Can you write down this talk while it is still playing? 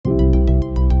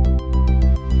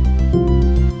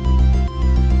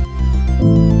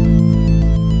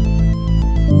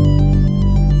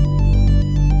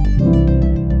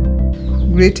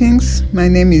Greetings. My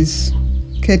name is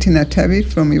Katie Natabi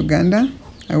from Uganda.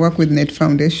 I work with Net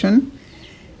Foundation.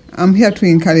 I'm here to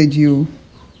encourage you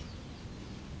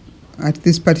at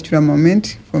this particular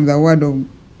moment from the Word of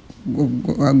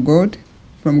God,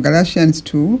 from Galatians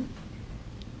 2,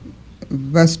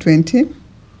 verse 20.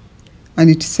 And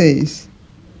it says,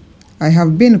 I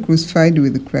have been crucified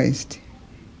with Christ.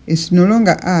 It's no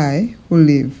longer I who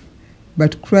live,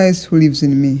 but Christ who lives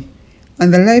in me.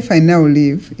 And the life I now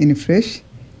live in flesh,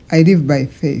 I live by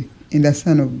faith in the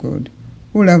Son of God,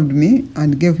 who loved me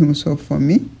and gave himself for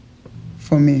me.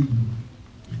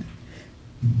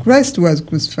 Christ was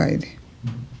crucified.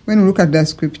 When we look at that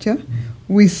scripture,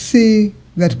 we see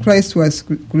that Christ was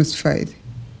crucified.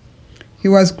 He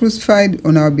was crucified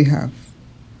on our behalf.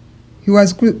 He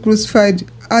was crucified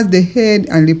as the head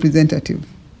and representative.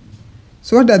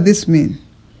 So what does this mean?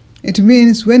 It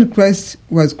means when Christ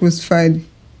was crucified,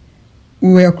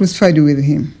 we were crucified with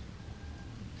him.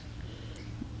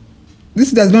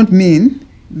 This does not mean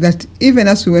that even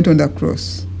as we went on the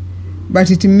cross, but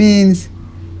it means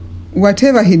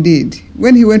whatever he did,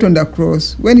 when he went on the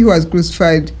cross, when he was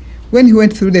crucified, when he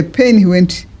went through the pain he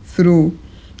went through,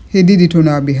 he did it on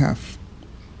our behalf.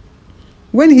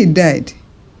 When he died,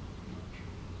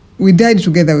 we died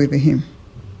together with him.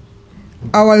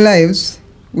 Our lives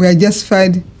were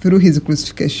justified through his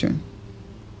crucifixion.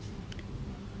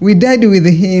 We died with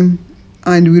him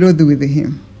and we rose with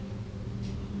him.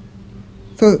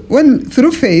 So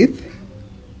through faith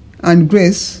and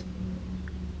grace,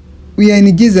 we are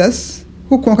in Jesus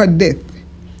who conquered death.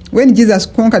 When Jesus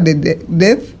conquered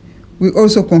death, we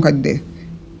also conquered death.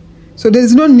 So there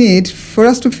is no need for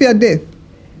us to fear death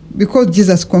because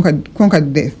Jesus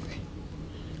conquered death.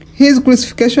 His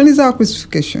crucifixion is our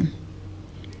crucifixion.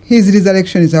 His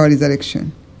resurrection is our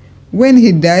resurrection. When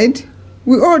he died,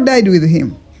 we all died with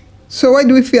him. So why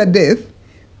do we fear death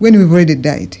when we've already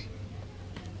died?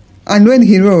 And when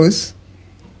he rose,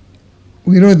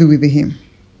 we rose with him.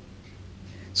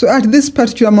 So at this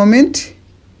particular moment,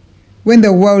 when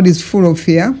the world is full of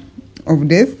fear of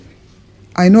death,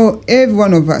 I know every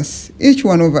one of us, each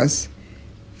one of us,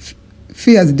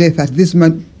 fears death at this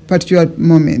particular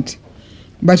moment.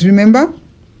 But remember,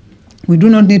 we do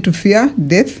not need to fear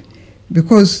death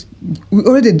because we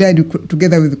already died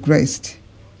together with Christ.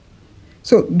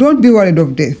 So don't be worried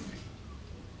of death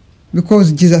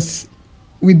because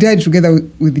we died together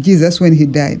with Jesus when he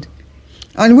died.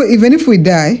 And even if we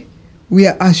die, we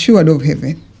are assured of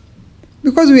heaven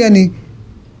because we are in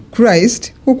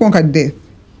Christ who conquered death.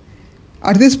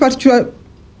 At this particular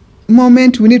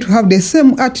moment, we need to have the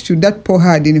same attitude that Paul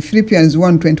had in Philippians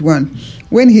 1:21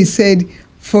 when he said,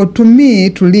 for to me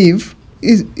to live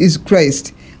is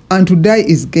Christ and to die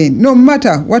is gain. No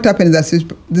matter what happens at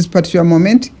this particular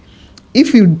moment,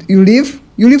 if you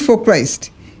live for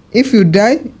Christ. If you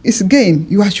die, it's gain.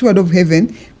 You are assured of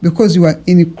heaven because you are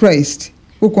in Christ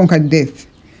who conquered death.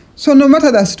 So no matter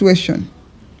the situation,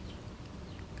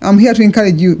 I'm here to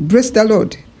encourage you, bless the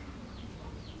Lord.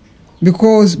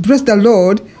 Because bless the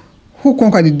Lord who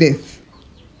conquered death.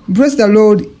 Bless the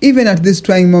Lord even at this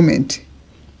trying moment.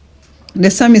 The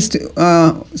psalmist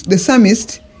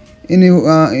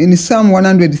in Psalm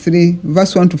 103,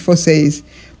 verse 1-4 says,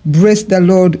 bless the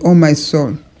Lord, O my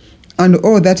soul, and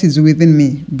all that is within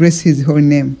me, bless his holy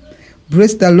name.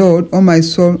 Bless the Lord, O my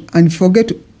soul, and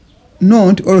forget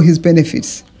not all his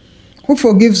benefits, who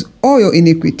forgives all your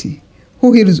iniquity,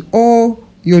 who heals all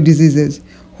your diseases,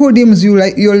 who redeems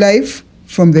your life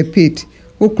from the pit,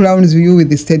 who crowns you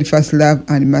with steadfast love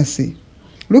and mercy.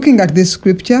 Looking at this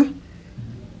scripture,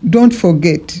 don't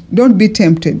forget, don't be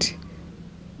tempted.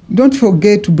 Don't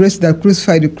forget to bless the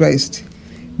crucified Christ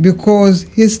because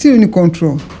he's still in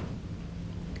control.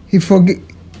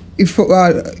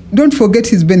 Don't forget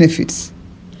his benefits.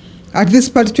 At this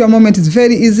particular moment, it's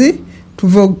very easy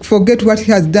to forget what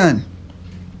he has done,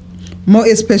 more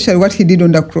especially what he did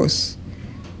on the cross,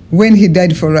 when he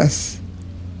died for us,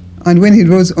 and when he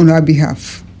rose on our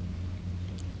behalf.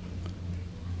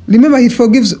 Remember, he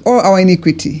forgives all our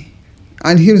iniquity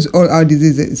and heals all our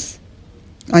diseases,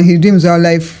 and he redeems our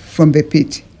life from the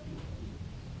pit,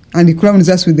 and he crowns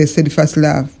us with the steadfast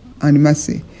love and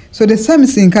mercy. So the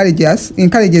psalmist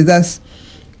encourages us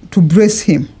to bless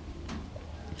him.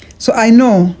 So I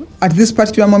know at this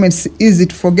particular moment it's easy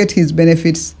to forget his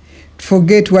benefits, to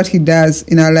forget what he does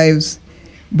in our lives,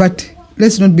 but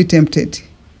let's not be tempted.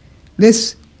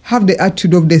 Let's have the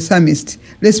attitude of the psalmist.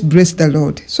 Let's bless the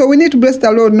Lord. So we need to bless the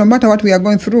Lord no matter what we are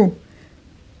going through.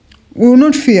 We will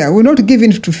not fear, we will not give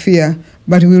in to fear,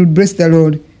 but we will bless the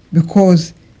Lord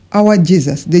because our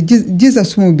Jesus, the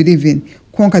Jesus whom we believe in,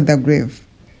 conquered the grave.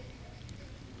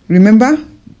 Remember,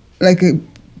 like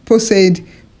Paul said,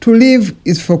 to live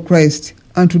is for Christ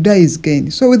and to die is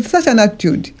gain. So with such an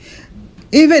attitude,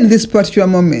 even in this particular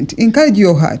moment, encourage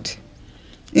your heart,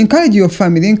 encourage your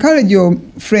family, encourage your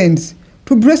friends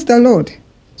to bless the Lord.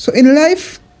 So in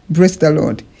life, bless the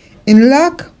Lord. In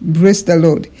lack, bless the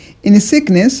Lord. In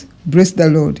sickness, bless the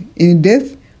Lord. In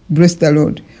death, bless the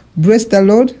Lord. Bless the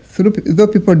Lord though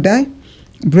people die.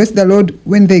 Bless the Lord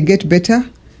when they get better.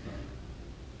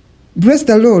 Bless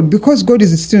the Lord because God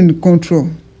is still in control.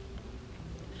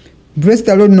 Bless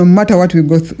the Lord no matter what you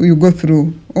go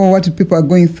through or what people are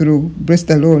going through. Bless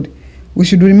the Lord. We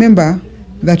should remember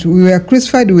that we were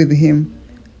crucified with him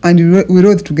and we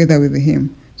rose together with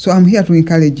him. So I'm here to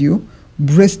encourage you.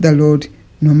 Bless the Lord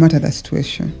no matter the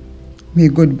situation. May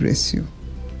God bless you.